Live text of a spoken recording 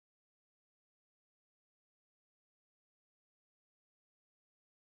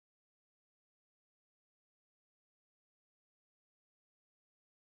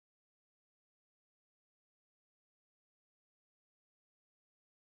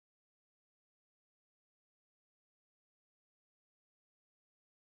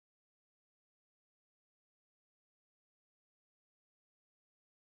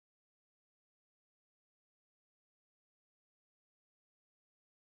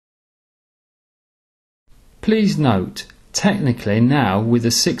Please note, technically now with a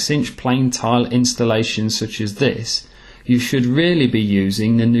 6-inch plain tile installation such as this, you should really be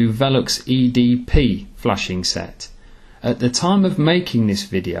using the new Velux EDP flashing set. At the time of making this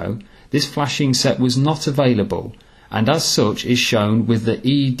video, this flashing set was not available, and as such is shown with the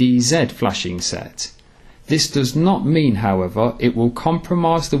EDZ flashing set. This does not mean, however, it will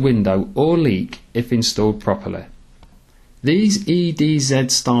compromise the window or leak if installed properly. These EDZ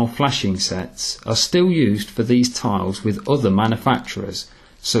style flashing sets are still used for these tiles with other manufacturers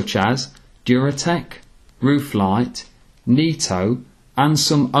such as Duratec, Rooflight, Nito and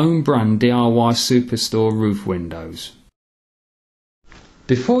some own brand DIY Superstore roof windows.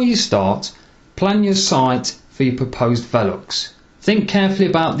 Before you start, plan your site for your proposed Velux. Think carefully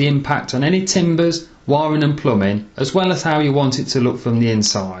about the impact on any timbers, wiring and plumbing, as well as how you want it to look from the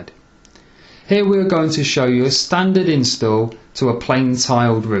inside. Here we are going to show you a standard install to a plain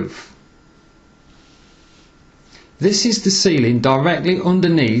tiled roof. This is the ceiling directly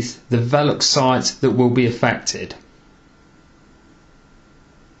underneath the Velux site that will be affected.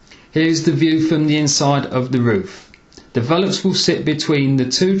 Here's the view from the inside of the roof. The Velux will sit between the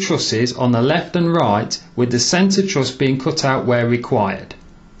two trusses on the left and right, with the centre truss being cut out where required.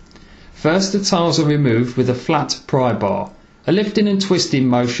 First, the tiles are removed with a flat pry bar. A lifting and twisting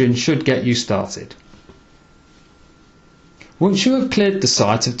motion should get you started. Once you have cleared the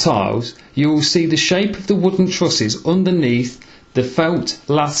site of tiles, you will see the shape of the wooden trusses underneath the felt,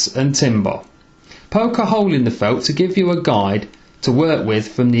 laths and timber. Poke a hole in the felt to give you a guide to work with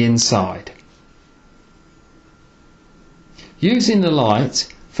from the inside. Using the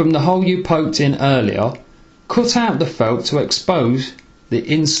light from the hole you poked in earlier, cut out the felt to expose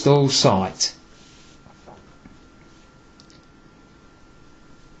the install site.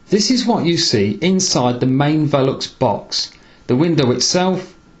 This is what you see inside the main Velux box, the window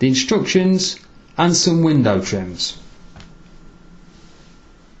itself, the instructions and some window trims.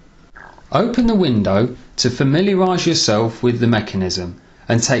 Open the window to familiarise yourself with the mechanism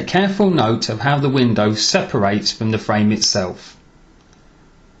and take careful note of how the window separates from the frame itself.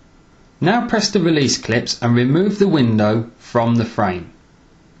 Now press the release clips and remove the window from the frame.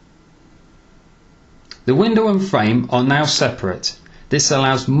 The window and frame are now separate. This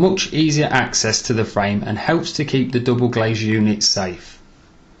allows much easier access to the frame and helps to keep the double glazed unit safe.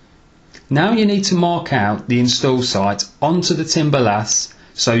 Now you need to mark out the install site onto the timber laths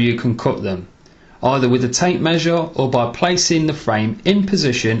so you can cut them, either with a tape measure or by placing the frame in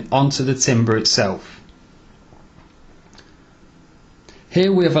position onto the timber itself.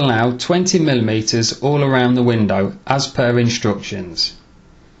 Here we have allowed 20 mm all around the window as per instructions,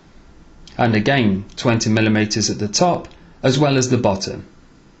 and again 20 mm at the top as well as the bottom.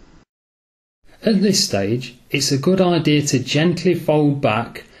 At this stage, it's a good idea to gently fold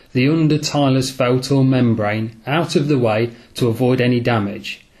back the under tiler's felt or membrane out of the way to avoid any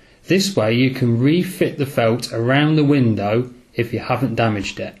damage. This way you can refit the felt around the window if you haven't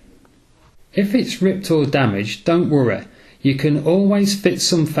damaged it. If it's ripped or damaged, don't worry. You can always fit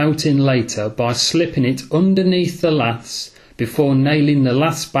some felt in later by slipping it underneath the laths before nailing the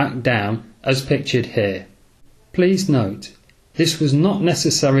laths back down as pictured here. Please note, this was not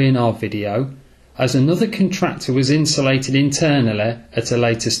necessary in our video, as another contractor was insulated internally at a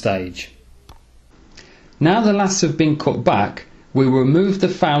later stage. Now the laths have been cut back, we will remove the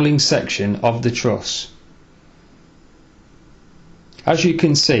fouling section of the truss. As you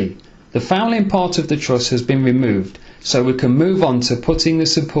can see, the fouling part of the truss has been removed, so we can move on to putting the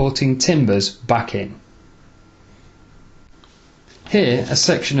supporting timbers back in. Here, a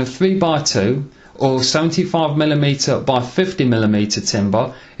section of 3x2 or 75 mm by 50 mm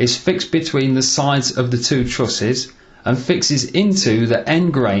timber is fixed between the sides of the two trusses and fixes into the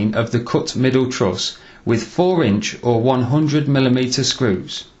end grain of the cut middle truss with 4-inch or 100 mm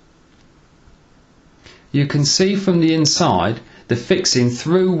screws. You can see from the inside the fixing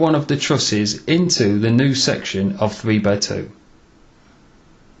through one of the trusses into the new section of 3x2.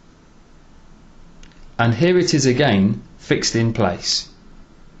 And here it is again, fixed in place.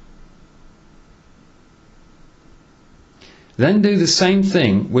 Then do the same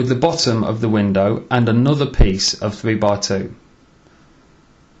thing with the bottom of the window and another piece of 3x2.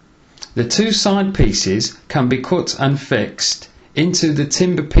 The two side pieces can be cut and fixed into the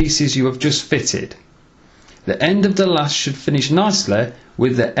timber pieces you have just fitted. The end of the lath should finish nicely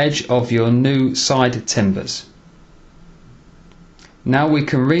with the edge of your new side timbers. Now we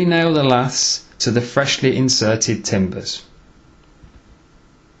can re-nail the laths to the freshly inserted timbers.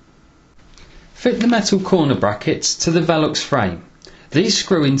 Fit the metal corner brackets to the Velux frame. These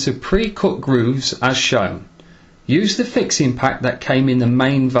screw into pre-cut grooves as shown. Use the fixing pack that came in the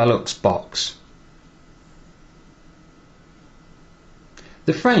main Velux box.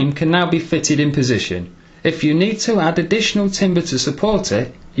 The frame can now be fitted in position. If you need to add additional timber to support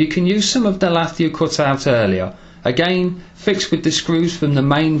it, you can use some of the lath you cut out earlier, again fixed with the screws from the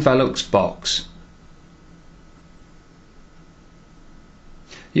main Velux box.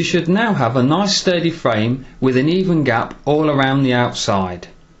 You should now have a nice sturdy frame with an even gap all around the outside.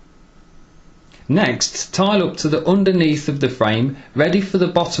 Next, tile up to the underneath of the frame, ready for the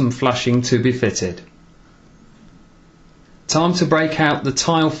bottom flashing to be fitted. Time to break out the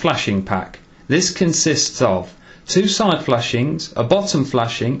tile flashing pack. This consists of 2 side flashings, a bottom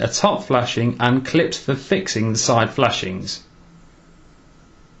flashing, a top flashing and clips for fixing the side flashings.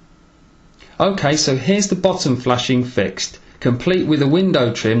 Okay, so here's the bottom flashing fixed, complete with a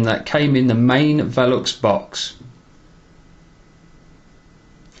window trim that came in the main Velux box.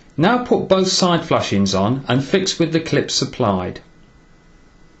 Now put both side flashings on and fix with the clips supplied.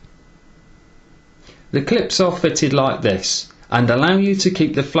 The clips are fitted like this and allow you to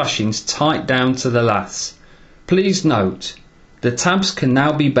keep the flashings tight down to the laths. Please note, the tabs can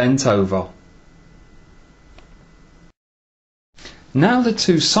now be bent over. Now the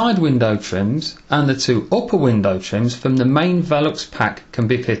 2 side window trims and the 2 upper window trims from the main Velux pack can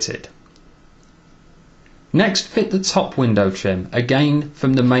be fitted. Next, fit the top window trim, again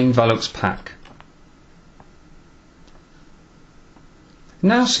from the main Velux pack.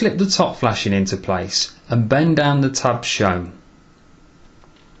 Now slip the top flashing into place and bend down the tabs shown.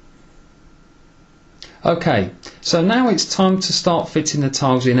 Okay, so now it's time to start fitting the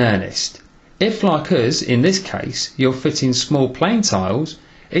tiles in earnest. If, like us, in this case, you're fitting small plain tiles,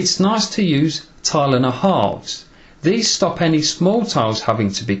 it's nice to use tile and a halves. These stop any small tiles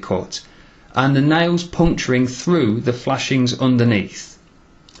having to be cut and the nails puncturing through the flashings underneath.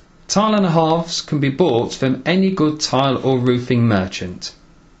 Tile and a halves can be bought from any good tile or roofing merchant.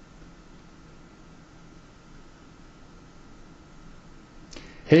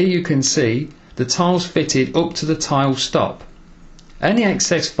 Here you can see the tiles fitted up to the tile stop. Any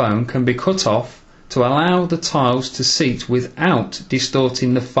excess foam can be cut off to allow the tiles to seat without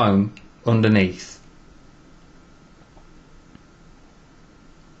distorting the foam underneath.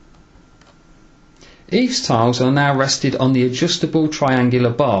 Eaves tiles are now rested on the adjustable triangular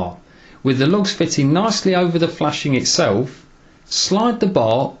bar. With the lugs fitting nicely over the flashing itself, slide the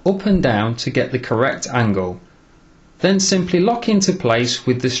bar up and down to get the correct angle. Then simply lock into place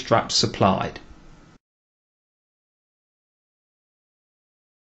with the straps supplied.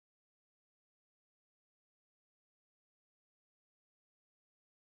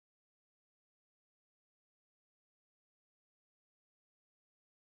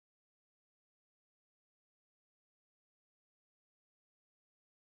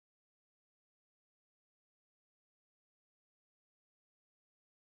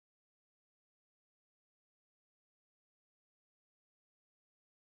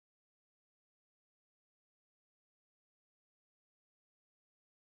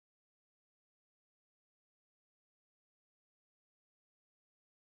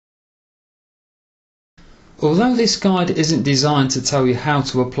 Although this guide isn't designed to tell you how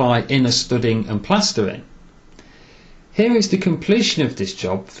to apply inner studding and plastering, here is the completion of this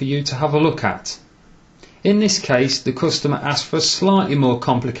job for you to have a look at. In this case, the customer asked for a slightly more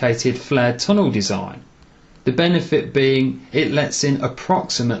complicated flared tunnel design, the benefit being it lets in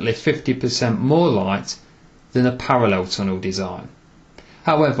approximately 50% more light than a parallel tunnel design.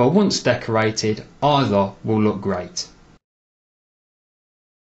 However, once decorated, either will look great.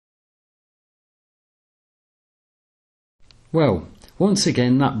 Well, once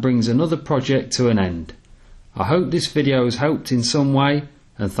again that brings another project to an end. I hope this video has helped in some way,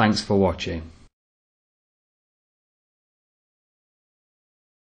 and thanks for watching.